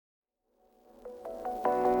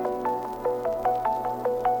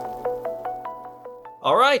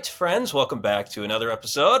All right, friends, welcome back to another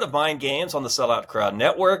episode of Mind Games on the Sellout Crowd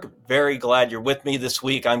Network. Very glad you're with me this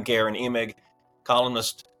week. I'm Guerin Emig,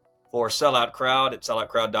 columnist for Sellout Crowd at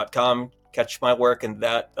selloutcrowd.com. Catch my work and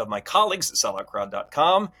that of my colleagues at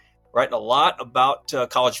selloutcrowd.com. Writing a lot about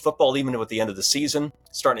college football, even with the end of the season.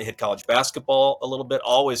 Starting to hit college basketball a little bit,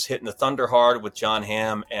 always hitting the Thunder hard with John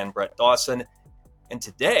Hamm and Brett Dawson. And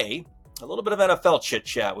today, a little bit of NFL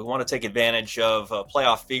chit-chat. We want to take advantage of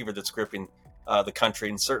playoff fever that's gripping the country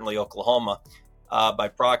and certainly Oklahoma by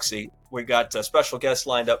proxy. We got a special guest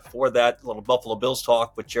lined up for that, a little Buffalo Bills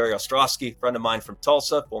talk with Jerry Ostroski, friend of mine from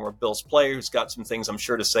Tulsa, former Bills player, who's got some things I'm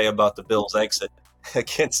sure to say about the Bills' exit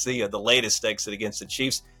against the latest exit against the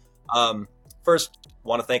Chiefs. First,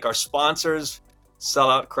 want to thank our sponsors,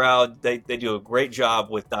 Sellout Crowd. They do a great job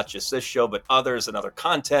with not just this show, but others and other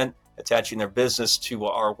content. Attaching their business to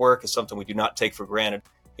our work is something we do not take for granted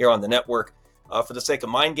here on the network. For the sake of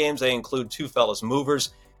Mind Games, they include Two Fellas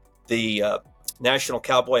Movers, the National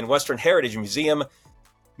Cowboy and Western Heritage Museum,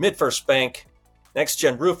 MidFirst Bank, Next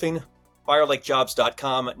Gen Roofing,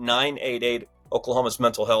 FireLakeJobs.com, 988 Oklahoma's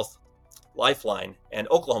Mental Health Lifeline, and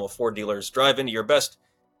Oklahoma Ford Dealers. Drive into your best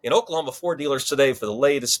in Oklahoma Ford Dealers today for the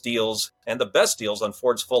latest deals and the best deals on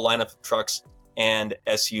Ford's full lineup of trucks and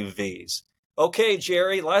SUVs. Okay,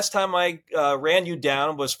 Jerry, last time I ran you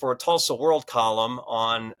down was for a Tulsa World column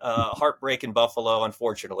on heartbreak in Buffalo,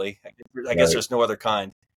 unfortunately. I guess there's no other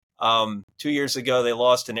kind. 2 years ago, they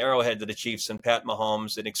lost in Arrowhead to the Chiefs and Pat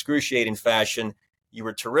Mahomes in excruciating fashion. You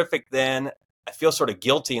were terrific then. I feel sort of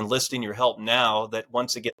guilty enlisting your help now that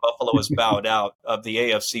once again Buffalo has bowed out of the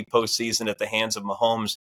AFC postseason at the hands of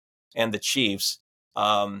Mahomes and the Chiefs.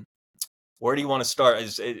 Where do you want to start?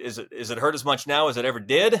 Is it hurt as much now as it ever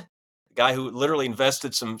did? Guy who literally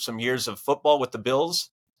invested some years of football with the Bills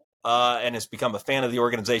and has become a fan of the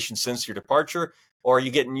organization since your departure? Or are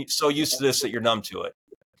you getting so used to this that you're numb to it?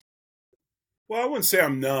 Well, I wouldn't say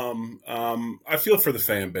I'm numb. I feel for the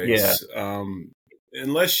fan base. Yeah.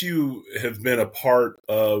 Unless you have been a part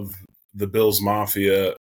of the Bills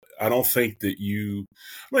Mafia, I don't think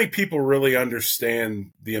people really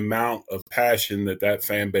understand the amount of passion that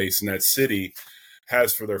fan base in that city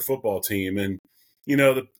has for their football team. And you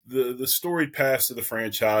know, the storied past of the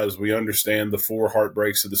franchise, we understand the 4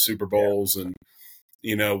 heartbreaks of the Super Bowls and,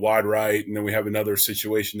 wide right. And then we have another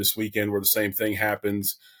situation this weekend where the same thing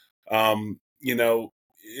happens. It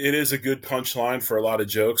is a good punchline for a lot of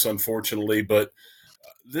jokes, unfortunately, but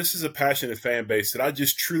this is a passionate fan base that I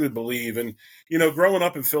just truly believe. And, growing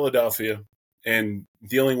up in Philadelphia and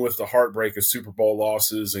dealing with the heartbreak of Super Bowl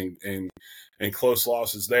losses and close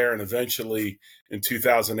losses there, and eventually in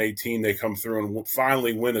 2018 they come through and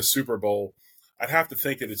finally win a Super Bowl, I'd have to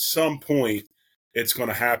think that at some point it's going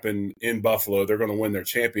to happen in Buffalo. They're going to win their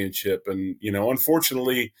championship. And,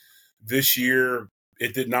 unfortunately, this year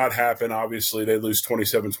it did not happen. Obviously, they lose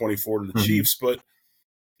 27-24 to the Chiefs. But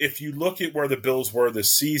if you look at where the Bills were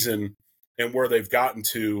this season and where they've gotten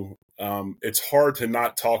to, it's hard to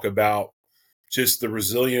not talk about just the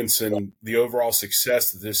resilience and the overall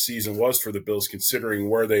success that this season was for the Bills, considering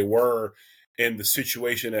where they were and the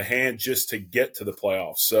situation at hand just to get to the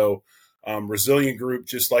playoffs. So resilient group,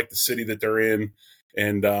 just like the city that they're in.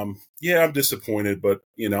 And I'm disappointed, but,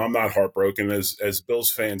 I'm not heartbroken. As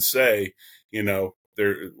Bills fans say,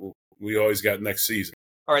 we always got next season.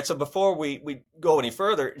 All right, so before we go any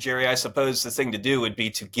further, Jerry, I suppose the thing to do would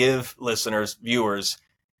be to give listeners, viewers,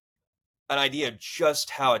 an idea of just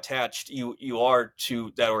how attached you are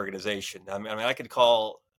to that organization. I mean, I could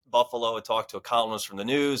call Buffalo and talk to a columnist from the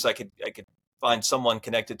news. I could find someone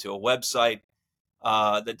connected to a website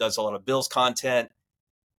that does a lot of Bills content.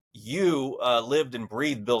 You lived and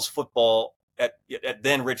breathed Bills football at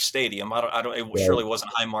then Rich Stadium. It surely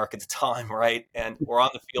wasn't Highmark at the time, right? And we're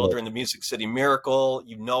on the field during the Music City Miracle.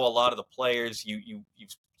 You know a lot of the players. You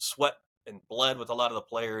sweat and bled with a lot of the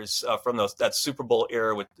players from that Super Bowl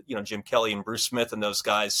era with Jim Kelly and Bruce Smith and those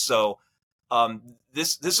guys. So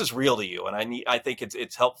this is real to you, and I think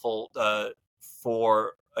it's helpful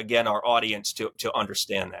for again our audience to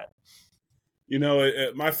understand that.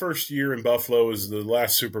 My first year in Buffalo was the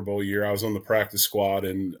last Super Bowl year. I was on the practice squad,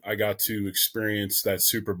 and I got to experience that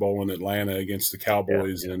Super Bowl in Atlanta against the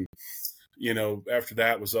Cowboys. Yeah. And, after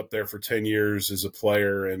that was up there for 10 years as a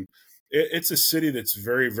player. And it's a city that's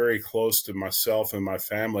very, very close to myself and my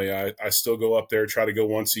family. I still go up there, try to go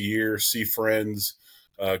once a year, see friends,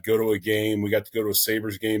 go to a game. We got to go to a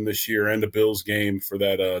Sabres game this year and a Bills game for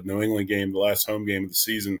that New England game, the last home game of the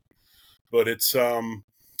season. But it's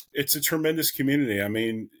a tremendous community. I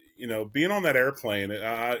mean, being on that airplane,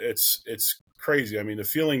 it's crazy. I mean, the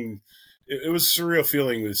feeling it was a surreal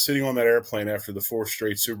feeling that sitting on that airplane after the fourth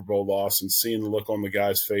straight Super Bowl loss and seeing the look on the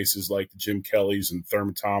guys' faces like Jim Kelly's and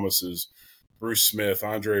Thurman Thomas's, Bruce Smith,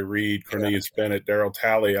 Andre Reed, Cornelius Bennett, Darryl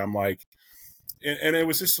Talley. I'm like, and it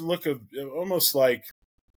was just a look of almost like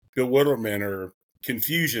bewilderment or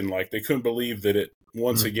confusion, like they couldn't believe that it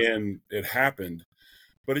once again it happened.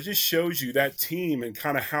 But it just shows you that team and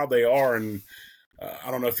kind of how they are. And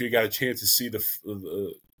I don't know if you got a chance to see the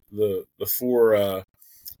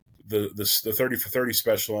 30 for 30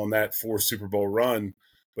 special on that 4 Super Bowl run,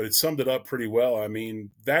 but it summed it up pretty well. I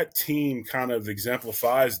mean, that team kind of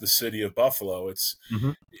exemplifies the city of Buffalo. It's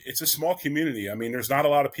a small community. I mean, there's not a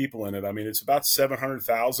lot of people in it. I mean, it's about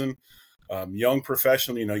 700,000 young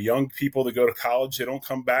professional, young people that go to college. They don't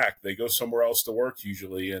come back. They go somewhere else to work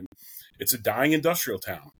usually. And it's a dying industrial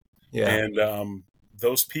town. Yeah. And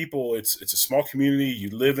those people, it's a small community. You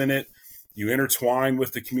live in it. You intertwine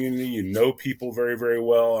with the community. You know people very, very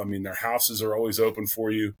well. I mean, their houses are always open for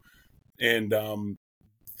you. And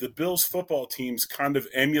the Bills football teams kind of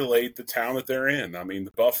emulate the town that they're in. I mean,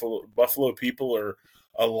 the Buffalo people are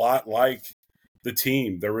a lot like the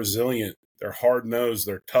team. They're resilient. They're hard-nosed.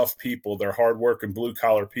 They're tough people. They're hard-working,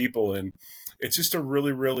 blue-collar people. And it's just a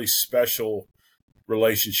really, really special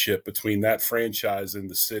relationship between that franchise and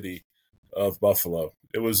the city of Buffalo.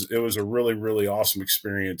 It was a really, really awesome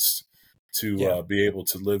experience to be able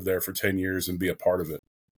to live there for 10 years and be a part of it.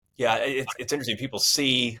 Yeah, it's interesting. People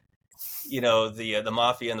see, the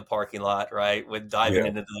mafia in the parking lot, right? With diving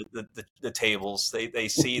into the tables. They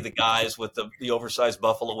see the guys with the oversized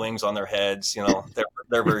buffalo wings on their heads,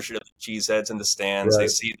 their version of the cheese heads in the stands. Right. They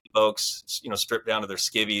see the folks, stripped down to their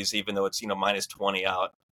skivvies, even though it's, minus 20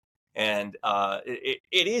 out. And it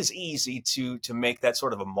is easy to make that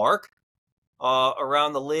sort of a mark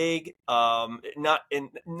around the league,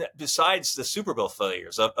 besides the Super Bowl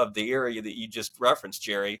failures of the area that you just referenced,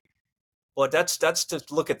 Jerry. But that's to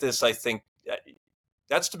look at this. I think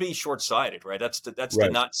that's to be short-sighted, right? That's right. To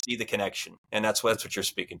not see the connection, and that's what you're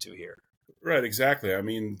speaking to here. Right, exactly. I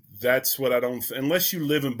mean, that's what I don't. Unless you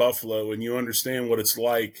live in Buffalo and you understand what it's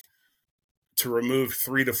like to remove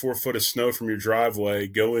 3 to 4 foot of snow from your driveway,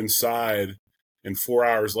 go inside, and 4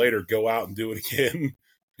 hours later go out and do it again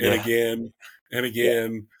and again and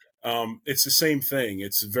again. It's the same thing.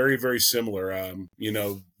 It's very, very similar.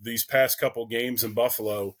 These past couple games in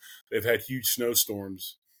Buffalo, they've had huge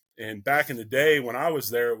snowstorms. And back in the day when I was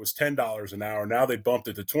there, it was $10 an hour. Now they bumped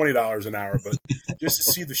it to $20 an hour. But just to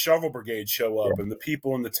see the shovel brigade show up and the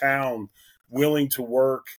people in the town willing to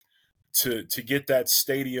work to get that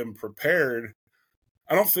stadium prepared,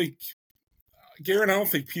 Guerin, I don't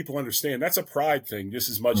think people understand. That's a pride thing just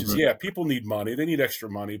as much as, people need money. They need extra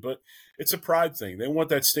money, but it's a pride thing. They want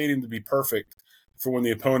that stadium to be perfect for when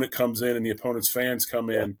the opponent comes in and the opponent's fans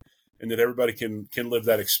come in and that everybody can live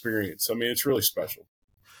that experience. I mean, it's really special.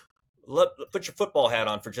 Put your football hat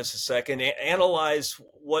on for just a second. Analyze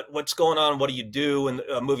what's going on. What do you do and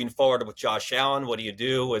moving forward with Josh Allen? What do you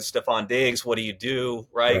do with Stephon Diggs? What do you do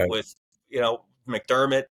with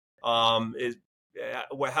McDermott?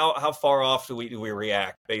 How far off do we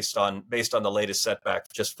react based on the latest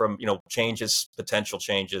setback, just from potential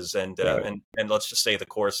changes and let's just stay the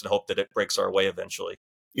course and hope that it breaks our way eventually.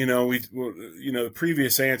 The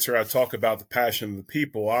previous answer I talk about the passion of the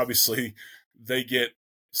people. Obviously, they get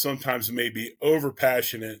sometimes maybe over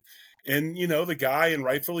passionate, and the guy, and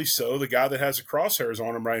rightfully so, the guy that has the crosshairs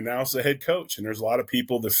on him right now is the head coach, and there's a lot of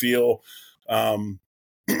people that feel.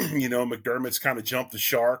 McDermott's kind of jumped the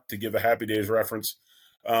shark, to give a Happy Days reference.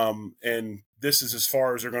 And this is as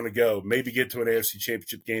far as they're going to go. Maybe get to an AFC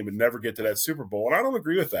Championship game, but never get to that Super Bowl. And I don't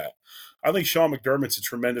agree with that. I think Sean McDermott's a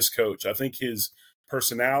tremendous coach. I think his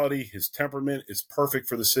personality, his temperament is perfect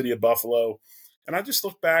for the city of Buffalo. And I just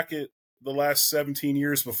look back at the last 17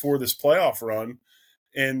 years before this playoff run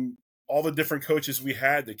and all the different coaches we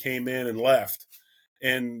had that came in and left.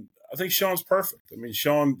 And I think Sean's perfect. I mean,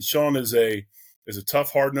 Sean is a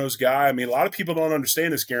tough, hard-nosed guy. I mean, a lot of people don't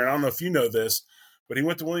understand this, Guerin. I don't know if you know this, but he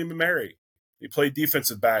went to William & Mary. He played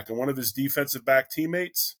defensive back, and one of his defensive back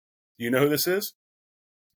teammates, do you know who this is?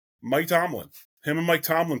 Mike Tomlin. Him and Mike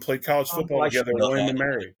Tomlin played college football together at William &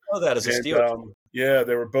 Mary. Oh, that is a steal.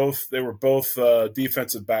 They were both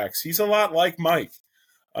defensive backs. He's a lot like Mike.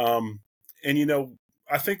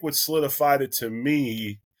 I think what solidified it to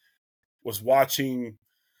me was watching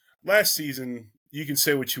last season. You can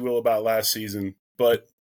say what you will about last season, but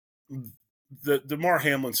the Damar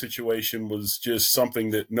Hamlin situation was just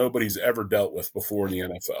something that nobody's ever dealt with before in the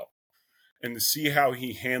NFL. And to see how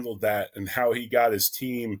he handled that and how he got his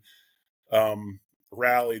team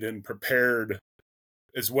rallied and prepared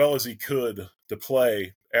as well as he could to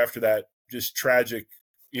play after that just tragic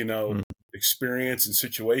Mm. experience and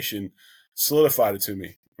situation solidified it to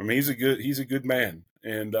me. I mean, he's a good man,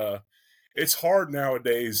 and it's hard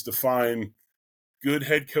nowadays to find good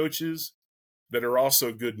head coaches that are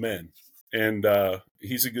also good men. And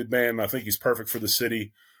he's a good man. I think he's perfect for the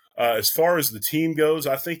city. As far as the team goes,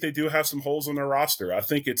 I think they do have some holes on their roster. I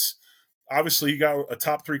think it's obviously you got a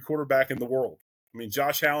top 3 quarterback in the world. I mean,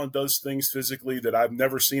 Josh Allen does things physically that I've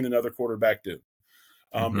never seen another quarterback do.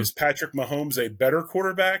 Is Patrick Mahomes a better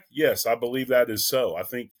quarterback? Yes, I believe that is so. I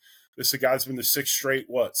think this guy's been to six straight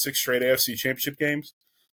AFC championship games.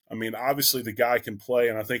 I mean, obviously the guy can play,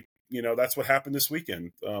 and I think that's what happened this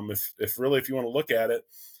weekend. If you want to look at it,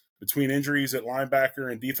 between injuries at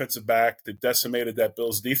linebacker and defensive back that decimated that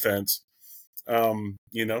Bills defense,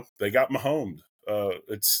 they got Mahomes.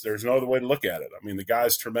 There's no other way to look at it. I mean, the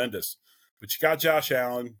guy's tremendous, but you got Josh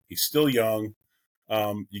Allen. He's still young.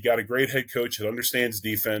 You got a great head coach that understands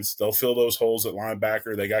defense. They'll fill those holes at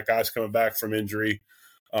linebacker. They got guys coming back from injury.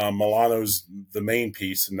 Milano's the main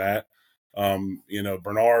piece in that.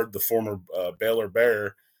 Bernard, the former Baylor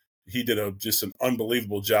Bear, he did just an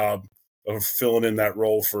unbelievable job of filling in that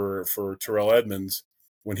role for Terrell Edmonds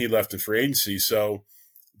when he left in free agency. So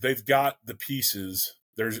they've got the pieces.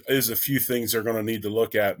 There is a few things they're going to need to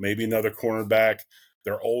look at. Maybe another cornerback.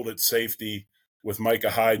 They're old at safety with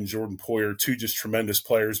Micah Hyde and Jordan Poyer, 2 just tremendous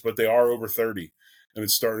players, but they are over 30, and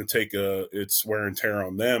it's starting to take its wear and tear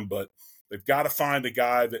on them. But they've got to find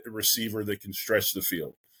a receiver that can stretch the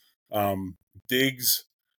field. Diggs,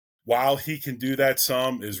 while he can do that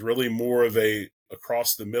some, is really more of a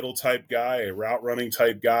across the middle type guy, a route running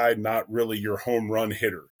type guy, not really your home run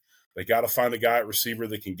hitter. They got to find a guy at receiver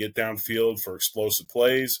that can get downfield for explosive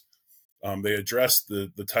plays. They addressed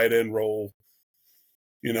the tight end role,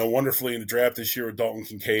 wonderfully in the draft this year with Dalton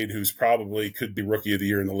Kincaid, who's probably could be rookie of the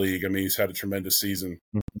year in the league. I mean, he's had a tremendous season.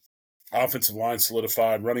 Offensive line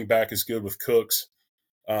solidified. Running back is good with Cooks.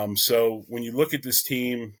 So when you look at this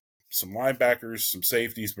team, some linebackers, some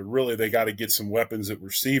safeties, but really they got to get some weapons at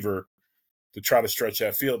receiver to try to stretch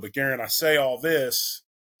that field. But Guerin, I say all this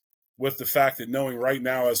with the fact that knowing right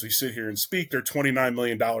now as we sit here and speak, they're $29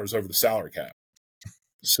 million over the salary cap.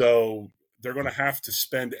 So they're going to have to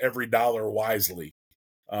spend every dollar wisely,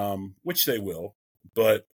 which they will.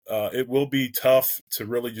 But it will be tough to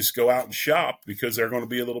really just go out and shop because they're going to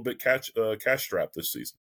be a little bit cash strapped this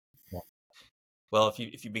season. Well,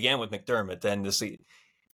 if you began with McDermott, then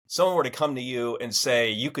someone were to come to you and say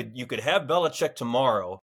you could have Belichick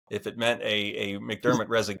tomorrow if it meant a McDermott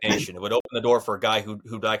resignation. It would open the door for a guy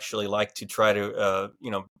who'd actually like to try to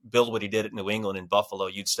build what he did at New England and Buffalo.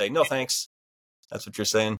 You'd say no thanks. That's what you're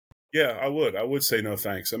saying. Yeah, I would. I would say no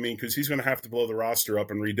thanks. I mean, because he's going to have to blow the roster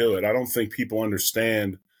up and redo it. I don't think people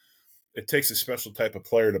understand it takes a special type of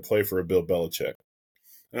player to play for a Bill Belichick.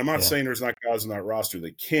 And I'm not saying there's not guys on that roster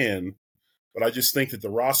that can, but I just think that the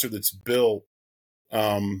roster that's built,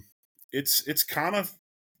 it's kind of,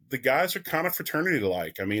 the guys are kind of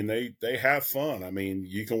fraternity-like. I mean, they have fun. I mean,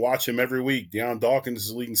 you can watch them every week. Deion Dawkins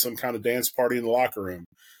is leading some kind of dance party in the locker room.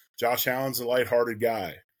 Josh Allen's a lighthearted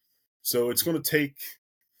guy. So it's going to take,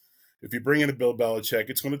 if you bring in a Bill Belichick,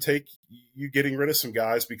 it's going to take you getting rid of some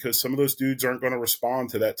guys because some of those dudes aren't going to respond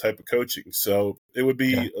to that type of coaching. So it would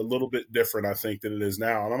be a little bit different, I think, than it is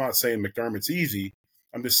now. And I'm not saying McDermott's easy.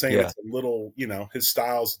 I'm just saying it's a little, his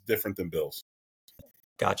style's different than Bill's.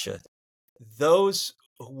 Gotcha. Those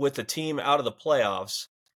with the team out of the playoffs,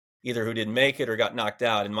 either who didn't make it or got knocked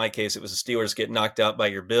out, in my case, it was the Steelers getting knocked out by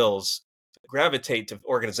your Bills, gravitate to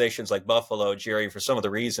organizations like Buffalo, Jerry, for some of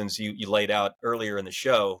the reasons you laid out earlier in the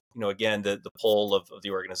show. Again, the pull of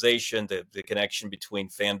the organization, the connection between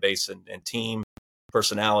fan base and team,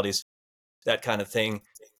 personalities, that kind of thing.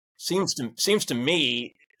 Seems to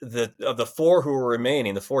me that of the 4 who are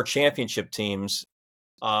remaining, the 4 championship teams,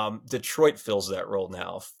 Detroit fills that role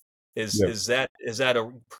now. Is that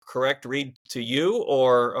a correct read to you,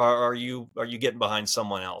 or are you getting behind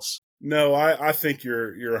someone else? No, I think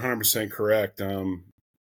you're 100% correct. I don't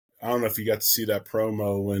know if you got to see that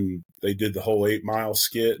promo when they did the whole 8 Mile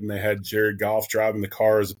skit and they had Jared Goff driving the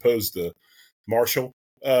car as opposed to Marshall.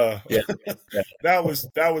 That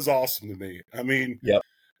was awesome to me. I mean,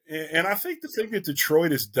 and I think the thing that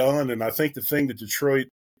Detroit has done, and I think the thing that Detroit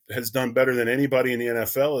has done better than anybody in the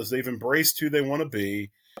NFL is they've embraced who they want to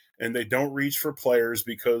be, and they don't reach for players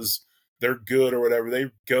because they're good or whatever.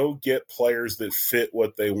 They go get players that fit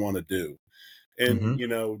what they want to do. And,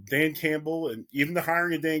 Dan Campbell, and even the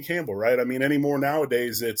hiring of Dan Campbell, right? I mean, anymore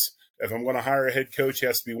nowadays, it's if I'm going to hire a head coach, it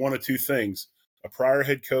has to be one of 2 things, a prior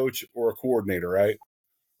head coach or a coordinator, right?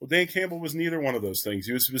 Well, Dan Campbell was neither one of those things.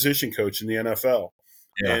 He was a position coach in the NFL.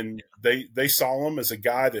 Yeah. And they saw him as a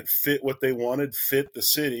guy that fit what they wanted, fit the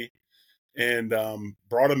city, and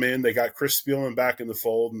brought him in. They got Chris Spielman back in the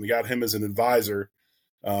fold, and they got him as an advisor.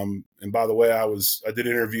 And by the way, I did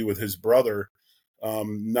an interview with his brother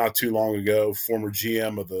not too long ago, former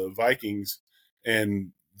GM of the Vikings,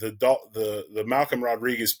 and the Malcolm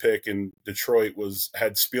Rodriguez pick in Detroit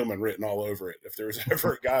had Spielman written all over it. If there was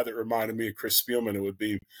ever a guy that reminded me of Chris Spielman, it would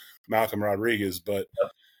be Malcolm Rodriguez. But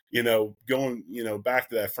going back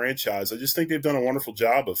to that franchise, I just think they've done a wonderful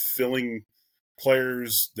job of filling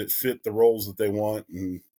players that fit the roles that they want.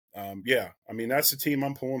 And I mean, that's the team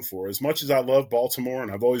I'm pulling for. As much as I love Baltimore,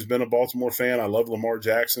 and I've always been a Baltimore fan, I love Lamar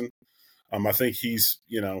Jackson. I think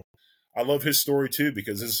I love his story too,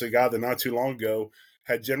 because this is a guy that not too long ago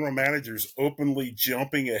had general managers openly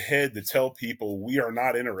jumping ahead to tell people we are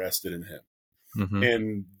not interested in him. Mm-hmm.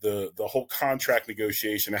 And the whole contract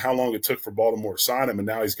negotiation and how long it took for Baltimore to sign him, and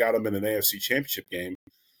now he's got him in an AFC Championship game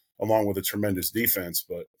along with a tremendous defense.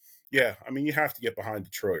 But yeah, I mean, you have to get behind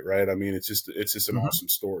Detroit, right? I mean, it's just an awesome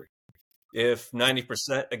story. If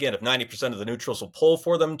 90% of the neutrals will pull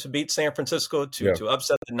for them to beat San Francisco to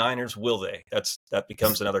upset the Niners, will they? That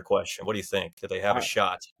becomes another question. What do you think? Do they have a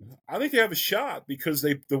shot? I think they have a shot because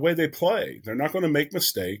the way they play, they're not going to make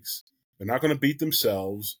mistakes. They're not going to beat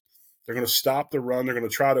themselves. They're going to stop the run. They're going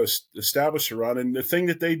to try to establish a run. And the thing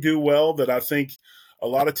that they do well that I think a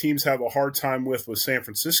lot of teams have a hard time with San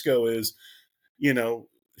Francisco is,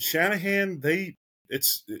 Shanahan, it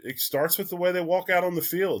starts with the way they walk out on the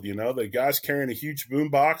field. The guy's carrying a huge boom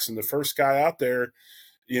box, and the first guy out there,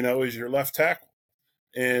 is your left tackle,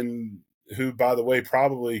 and who, by the way,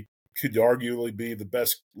 probably could arguably be the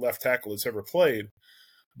best left tackle that's ever played.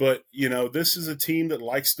 But, this is a team that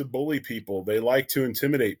likes to bully people. They like to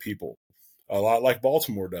intimidate people, a lot like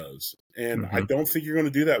Baltimore does. And I don't think you're going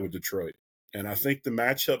to do that with Detroit. And I think the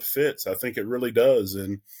matchup fits. I think it really does.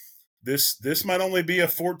 And this might only be a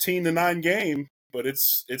 14-9 game, but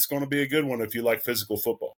it's going to be a good one if you like physical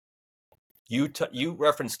football. You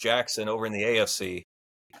referenced Jackson over in the AFC.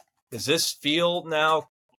 Does this feel now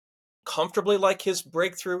comfortably like his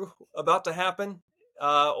breakthrough about to happen?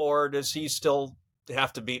 Or does he still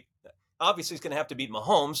have to beat? Obviously, he's going to have to beat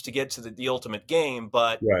Mahomes to get to the ultimate game,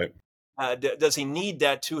 but right. Does he need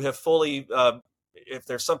that to have fully? If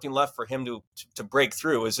there's something left for him to break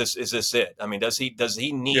through, is this it? I mean, does he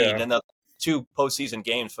need another 2 postseason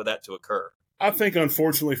games for that to occur? I think,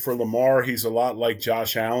 unfortunately for Lamar, he's a lot like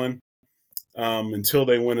Josh Allen. Until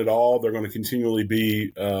they win it all, they're going to continually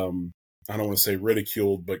be, I don't want to say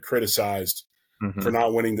ridiculed, but criticized for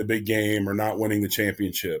not winning the big game or not winning the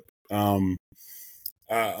championship.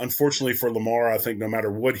 Unfortunately for Lamar, I think no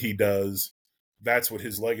matter what he does, that's what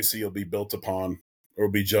his legacy will be built upon or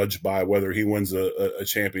be judged by, whether he wins a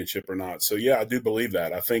championship or not. So, yeah, I do believe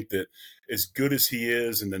that. I think that as good as he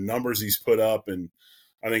is and the numbers he's put up, and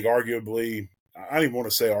I think arguably – I don't even want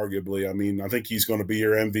to say arguably. I mean, I think he's going to be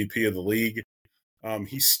your MVP of the league.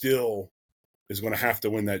 He still is going to have to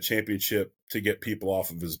win that championship to get people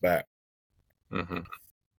off of his back. Mm-hmm.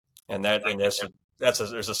 And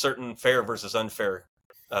there's a certain fair versus unfair,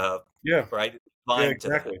 right? Yeah,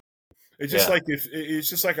 exactly. It's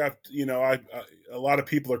just like a lot of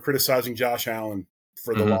people are criticizing Josh Allen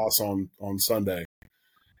for the loss on Sunday,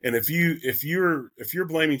 and if you're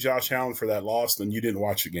blaming Josh Allen for that loss, then you didn't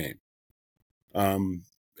watch the game.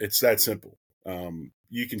 It's that simple.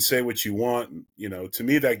 You can say what you want. To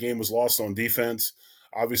me, that game was lost on defense.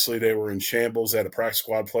 Obviously, they were in shambles. They had a practice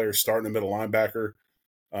squad player starting a middle linebacker.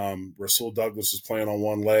 Rasul Douglas was playing on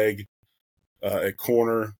one leg at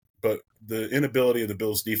corner. But the inability of the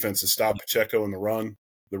Bills' defense to stop Pacheco in the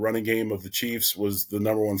running game of the Chiefs was the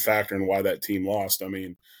number one factor in why that team lost. I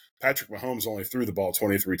mean, Patrick Mahomes only threw the ball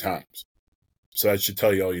 23 times. So that should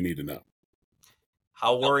tell you all you need to know.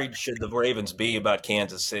 How worried should the Ravens be about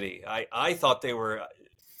Kansas City? I thought they were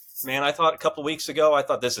 – man, I thought a couple of weeks ago, I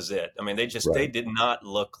thought this is it. I mean, they did not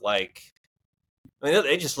look like – I mean,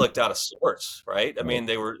 they just looked out of sorts, right? I mean,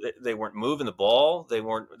 they weren't moving the ball. They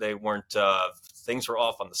weren't things were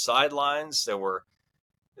off on the sidelines. There was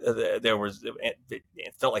it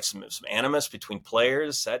felt like some animus between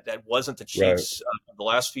players. That wasn't the Chiefs the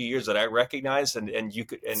last few years that I recognized, and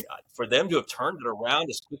for them to have turned it around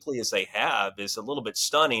as quickly as they have is a little bit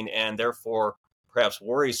stunning, and therefore perhaps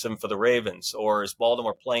worrisome for the Ravens. Or is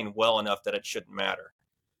Baltimore playing well enough that it shouldn't matter?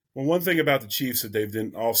 Well, one thing about the Chiefs that they've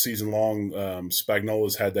done all season long,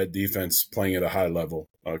 Spagnuolo's had that defense playing at a high level.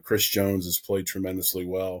 Chris Jones has played tremendously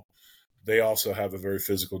well. They also have a very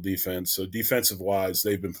physical defense. So defensive-wise,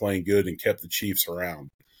 they've been playing good and kept the Chiefs around.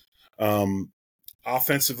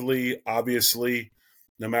 Offensively, obviously,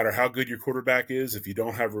 no matter how good your quarterback is, if you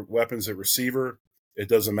don't have weapons at receiver, it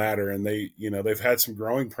doesn't matter. And they've had some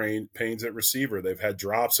growing pains at receiver. They've had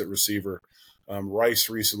drops at receiver. Rice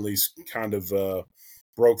recently kind of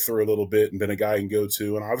broke through a little bit and been a guy you can go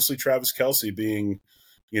to. And obviously Travis Kelce being,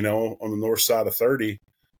 on the north side of 30,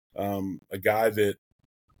 a guy that,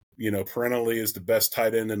 perennially is the best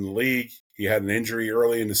tight end in the league. He had an injury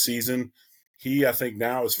early in the season. He, I think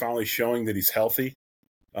now is finally showing that he's healthy.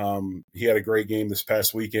 He had a great game this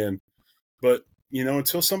past weekend. But,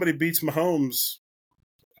 until somebody beats Mahomes,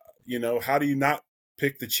 how do you not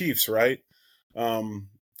pick the Chiefs, right?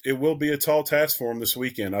 It will be a tall task for him this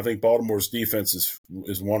weekend. I think Baltimore's defense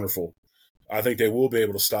is wonderful. I think they will be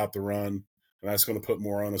able to stop the run, and that's going to put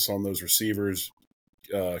more onus on those receivers,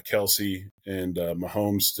 Kelce and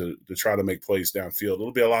Mahomes, to try to make plays downfield.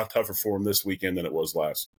 It'll be a lot tougher for him this weekend than it was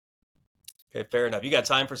last. Okay, fair enough. You got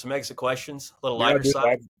time for some exit questions? A little lighter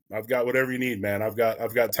side? I've got whatever you need, man. I've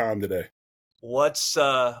got time today. What's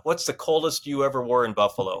the coldest you ever were in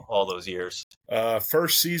Buffalo all those years?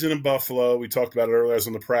 First season in Buffalo, we talked about it earlier. I was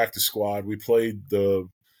on the practice squad. We played the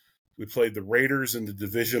Raiders in the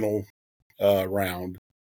divisional round,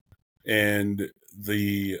 and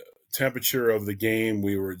the temperature of the game,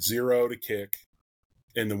 we were at 0 to kick,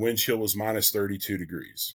 and the wind chill was minus 32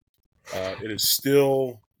 degrees. It is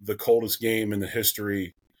still the coldest game in the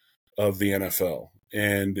history of the NFL,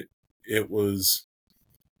 and it was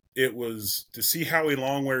to see Howie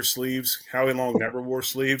Long wear sleeves. Howie Long never wore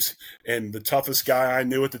sleeves, and the toughest guy I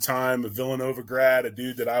knew at the time, a Villanova grad, a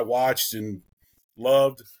dude that I watched and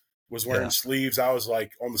loved, was wearing sleeves. I was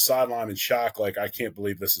like on the sideline in shock, like, I can't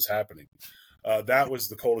believe this is happening. That was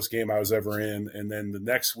the coldest game I was ever in. And then the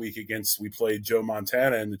next week we played Joe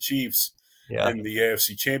Montana and the Chiefs in the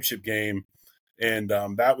AFC Championship game. And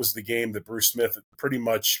that was the game that Bruce Smith pretty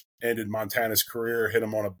much ended Montana's career, hit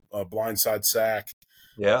him on a blindside sack.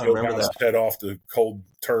 Yeah, I remember that. Head off the cold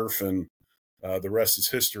turf, and the rest is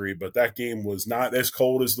history. But that game was not as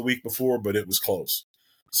cold as the week before, but it was close.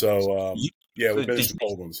 So, we've been some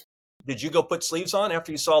cold ones. Did you go put sleeves on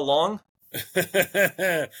after you saw Long?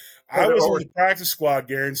 I was on the practice squad,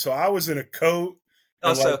 Guerin, so I was in a coat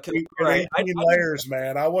and 18 layers,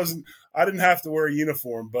 man. I didn't have to wear a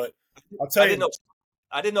uniform, but I'll tell you.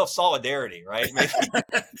 I didn't know solidarity, right?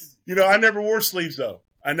 I never wore sleeves, though.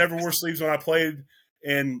 I never wore sleeves when I played,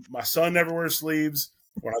 and my son never wears sleeves.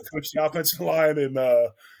 When I coached the offensive line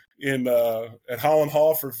at Holland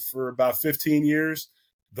Hall for about 15 years,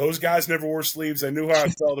 those guys never wore sleeves. They knew how I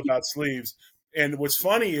felt about sleeves. And what's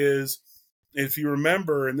funny is, if you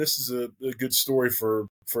remember, and this is a good story for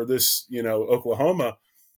this, Oklahoma,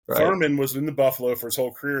 right. Thurman was in the Buffalo for his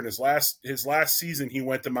whole career. And his last season, he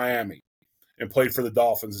went to Miami and played for the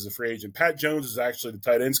Dolphins as a free agent. Pat Jones is actually the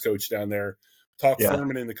tight ends coach down there. Talked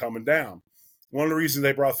Thurman into coming down. One of the reasons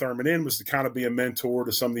they brought Thurman in was to kind of be a mentor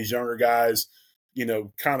to some of these younger guys,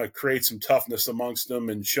 kind of create some toughness amongst them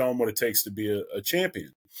and show them what it takes to be a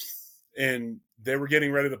champion. And they were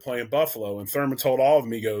getting ready to play in Buffalo. And Thurman told all of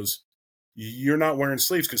them, he goes, "You're not wearing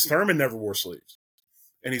sleeves," because Thurman never wore sleeves.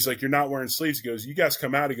 And he's like, "You're not wearing sleeves." He goes, "You guys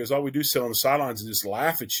come out." He goes, "All we do is sit on the sidelines and just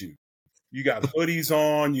laugh at you. You got hoodies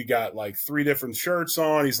on. You got like 3 different shirts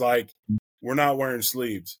on." He's like, "We're not wearing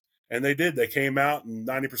sleeves." And they did. They came out, and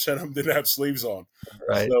 90% of them didn't have sleeves on.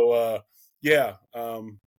 Right. So,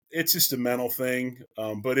 it's just a mental thing.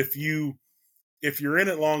 But if you're in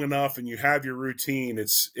it long enough and you have your routine,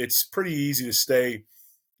 it's pretty easy to stay.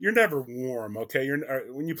 You're never warm, okay?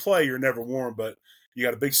 When you play, you're never warm, but you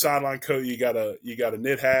got a big sideline coat, you got a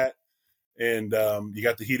knit hat, and you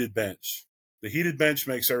got the heated bench. The heated bench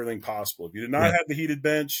makes everything possible. If you did not have the heated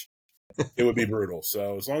bench, it would be brutal.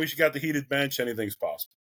 So as long as you got the heated bench, anything's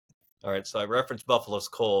possible. All right, so I referenced Buffalo's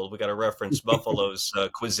cold. We got to reference Buffalo's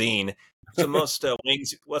cuisine. What's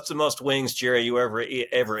the most wings, Jerry, you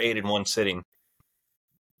ever ate in one sitting?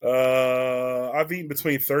 I've eaten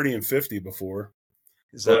between 30 and 50 before.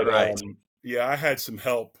 Is that right? I had some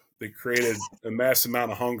help that created a mass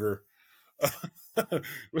amount of hunger.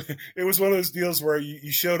 It was one of those deals where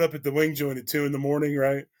you showed up at the wing joint at 2 a.m,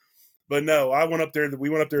 right? But no, we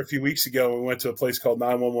went up there a few weeks ago, and we went to a place called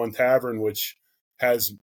 911 Tavern, which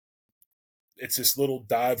it's this little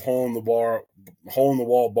dive hole in the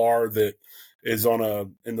wall bar that is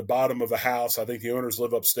in the bottom of a house. I think the owners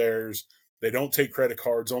live upstairs. They don't take credit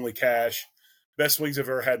cards, only cash. Best wings I've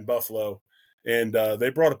ever had in Buffalo. And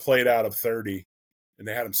they brought a plate out of 30, and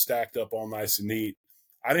they had them stacked up all nice and neat.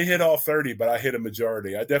 I didn't hit all 30, but I hit a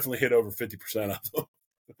majority. I definitely hit over 50% of them.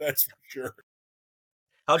 That's for sure.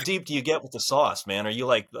 How deep do you get with the sauce, man? Are you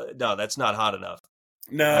like, no, that's not hot enough?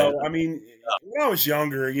 No, I mean, when I was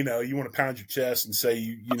younger, you want to pound your chest and say,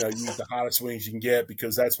 you eat the hottest wings you can get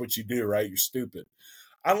because that's what you do, right? You're stupid.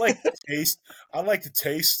 I like to taste. I like to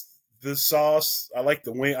taste the sauce. I like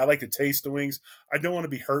the wing. I like to taste the wings. I don't want to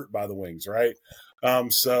be hurt by the wings, right?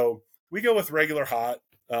 So we go with regular hot.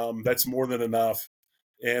 That's more than enough.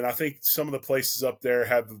 And I think some of the places up there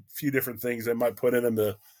have a few different things they might put in them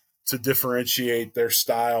to differentiate their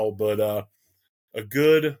style. But a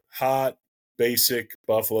good hot basic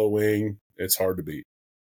buffalo wing, it's hard to beat.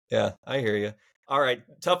 Yeah, I hear you. All right,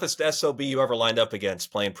 toughest SOB you ever lined up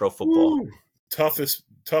against playing pro football? Woo. Toughest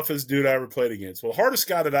dude I ever played against. Well, hardest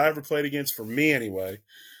guy that I ever played against, for me anyway,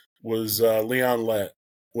 was Leon Lett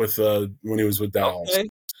with when he was with Dallas.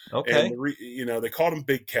 Okay. And they called him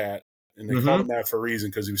Big Cat, and they called Mm-hmm. him that for a reason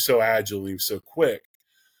because he was so agile, he was so quick.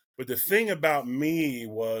 But the thing about me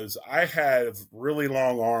was I had really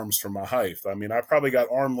long arms for my height. I mean, I probably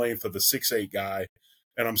got arm length of a 6'8" guy,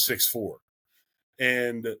 and I'm 6'4".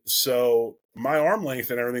 And so my arm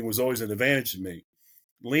length and everything was always an advantage to me.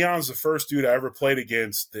 Leon's the first dude I ever played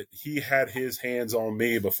against that he had his hands on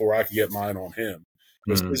me before I could get mine on him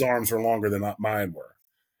because his arms were longer than mine were.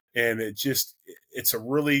 And it's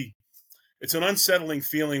an unsettling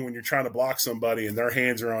feeling when you're trying to block somebody and their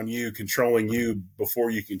hands are on you, controlling you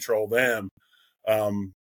before you control them.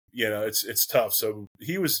 It's tough. So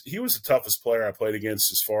he was the toughest player I played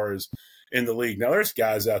against as far as in the league. Now there's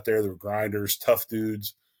guys out there that were grinders, tough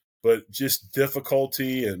dudes, but just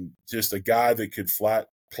difficulty and just a guy that could flat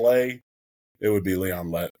play, it would be Leon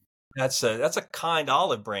Lett. That's a kind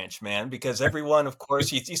olive branch, man, because everyone, of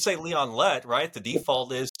course, you say Leon Lett, right? The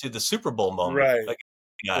default is to the Super Bowl moment. Right. Like,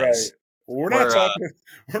 Right. guys. Well, we're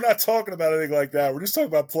not talking about anything like that. We're just talking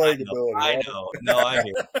about playing ability. I right? know. No, I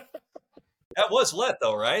hear. That was Lett,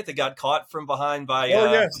 though, right? They got caught from behind by.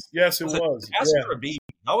 Yes, it was. Tasker Yeah. or BB?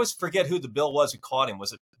 I always forget who the Bill was who caught him.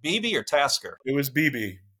 Was it BB or Tasker? It was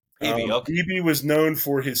BB. BB. Okay. BB was known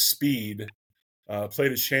for his speed.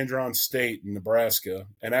 Played at Chandron State in Nebraska,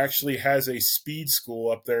 and actually has a speed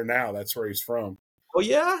school up there now. That's where he's from. Oh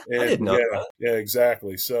yeah, And I didn't know that. Yeah,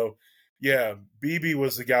 exactly. So, yeah, BB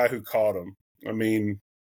was the guy who caught him. I mean,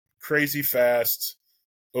 crazy fast,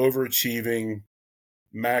 overachieving,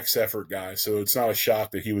 max effort guy. So it's not a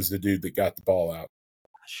shock that he was the dude that got the ball out.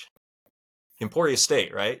 Emporia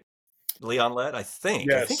State, right? Leon Lett, I think.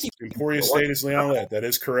 Yes, I think Emporia State is Leon Lett. That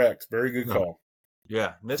is correct. Very good call.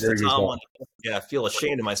 Yeah, Mr. Tomlin. Yeah, I feel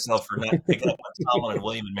ashamed of myself for not picking up on Tomlin and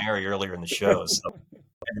William and Mary earlier in the show. So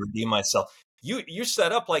I redeem myself. You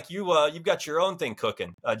set up like you've got your own thing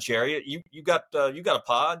cooking, Jerry. You got a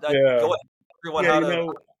pod. Yeah. Go ahead.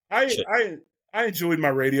 Everyone, I enjoyed my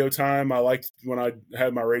radio time. I liked when I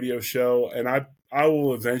had my radio show, and I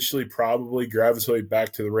will eventually probably gravitate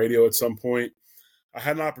back to the radio at some point. I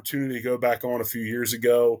had an opportunity to go back on a few years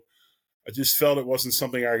ago. I just felt it wasn't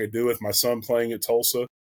something I could do with my son playing at Tulsa.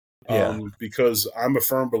 Because I'm a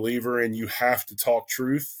firm believer in you have to talk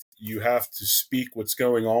truth. You have to speak what's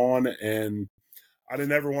going on. And I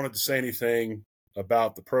never wanted to say anything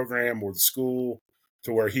about the program or the school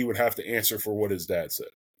to where he would have to answer for what his dad said.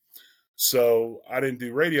 So I didn't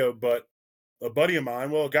do radio, but a buddy of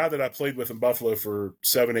mine, a guy that I played with in Buffalo for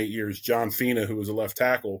 7-8 years, John Fina, who was a left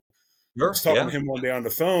tackle, I was talking to him one day on the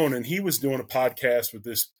phone, and he was doing a podcast with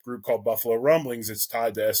this group called Buffalo Rumblings. It's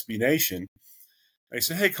tied to SB Nation. And he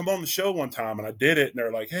said, hey, come on the show one time. And I did it. And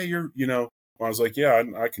they're like, hey, I was like, yeah,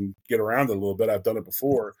 I can get around it a little bit. I've done it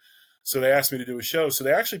before. So they asked me to do a show. So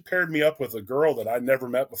they actually paired me up with a girl that I'd never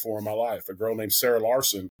met before in my life, a girl named Sarah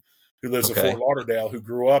Larson, who lives in Fort Lauderdale, who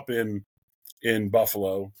grew up in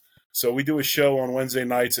Buffalo. So we do a show on Wednesday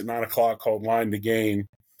nights at 9:00 called Line to Gain.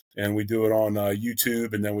 And we do it on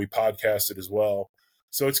YouTube, and then we podcast it as well.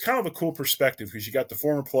 So it's kind of a cool perspective because you got the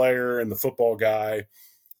former player and the football guy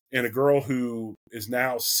and a girl who is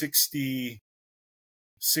now 62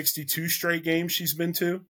 straight games she's been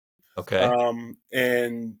to. Okay.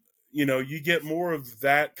 And, you get more of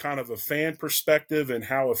that kind of a fan perspective and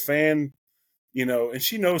how a fan, and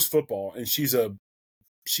she knows football, and she's a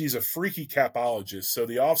freaky capologist. So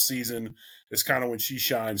the off season is kind of when she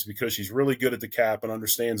shines because she's really good at the cap and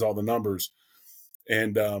understands all the numbers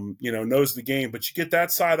and, knows the game, but you get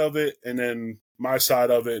that side of it and then my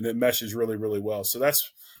side of it, and it meshes really, really well. So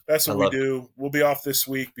that's what we do. We'll be off this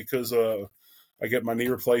week because, I get my knee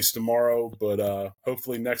replaced tomorrow, but,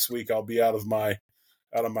 hopefully next week I'll be out of my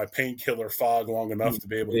painkiller fog long enough to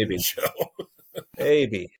be able to do the show.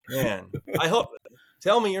 Baby, man, I hope.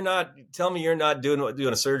 Tell me you're not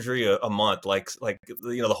doing a surgery a month like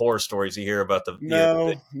the horror stories you hear about the.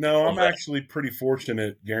 No, I'm actually pretty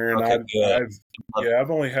fortunate, Guerin. Okay, I've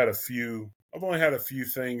only had a few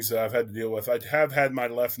things that I've had to deal with. I have had my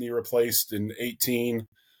left knee replaced in 2018.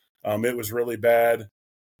 It was really bad.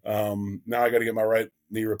 Now I got to get my right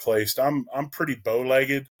knee replaced. I'm pretty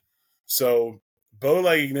bow-legged, so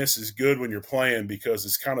bow-leggedness is good when you're playing because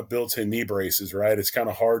it's kind of built-in knee braces, right? It's kind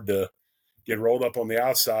of hard to get rolled up on the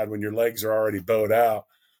outside when your legs are already bowed out.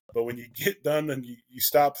 But when you get done and you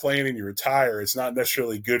stop playing and you retire, it's not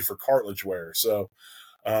necessarily good for cartilage wear. So,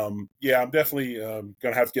 yeah, I'm definitely going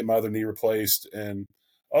to have to get my other knee replaced. And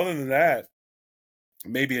other than that,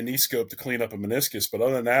 maybe a knee scope to clean up a meniscus. But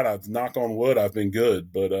other than that, I've knock on wood, I've been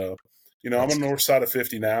good. But, I'm on the north side of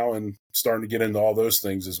 50 now and starting to get into all those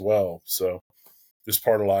things as well. So just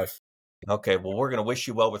part of life. Okay, well, we're going to wish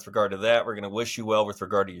you well with regard to that. We're going to wish you well with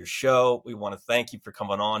regard to your show. We want to thank you for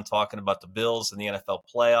coming on, talking about the Bills and the NFL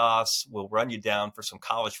playoffs. We'll run you down for some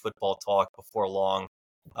college football talk before long.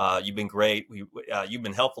 You've been great. You've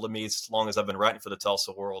been helpful to me as long as I've been writing for the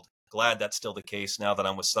Tulsa World. Glad that's still the case now that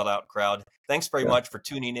I'm with Sellout Crowd. Thanks very much for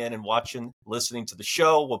tuning in and watching, listening to the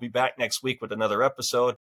show. We'll be back next week with another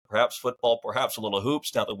episode, perhaps football, perhaps a little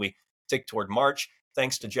hoops now that we tick toward March.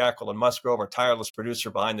 Thanks to Jacqueline Musgrove, our tireless producer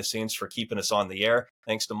behind the scenes, for keeping us on the air.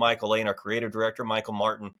 Thanks to Michael Lane, our creative director, Michael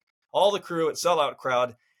Martin, all the crew at Sellout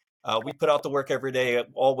Crowd. We put out the work every day.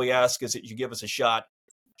 All we ask is that you give us a shot.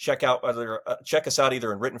 Check us out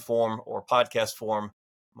either in written form or podcast form.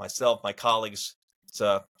 Myself, my colleagues, it's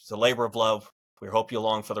a labor of love. We hope you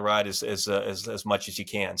along for the ride as much as you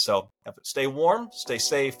can. So stay warm, stay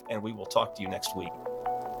safe, and we will talk to you next week.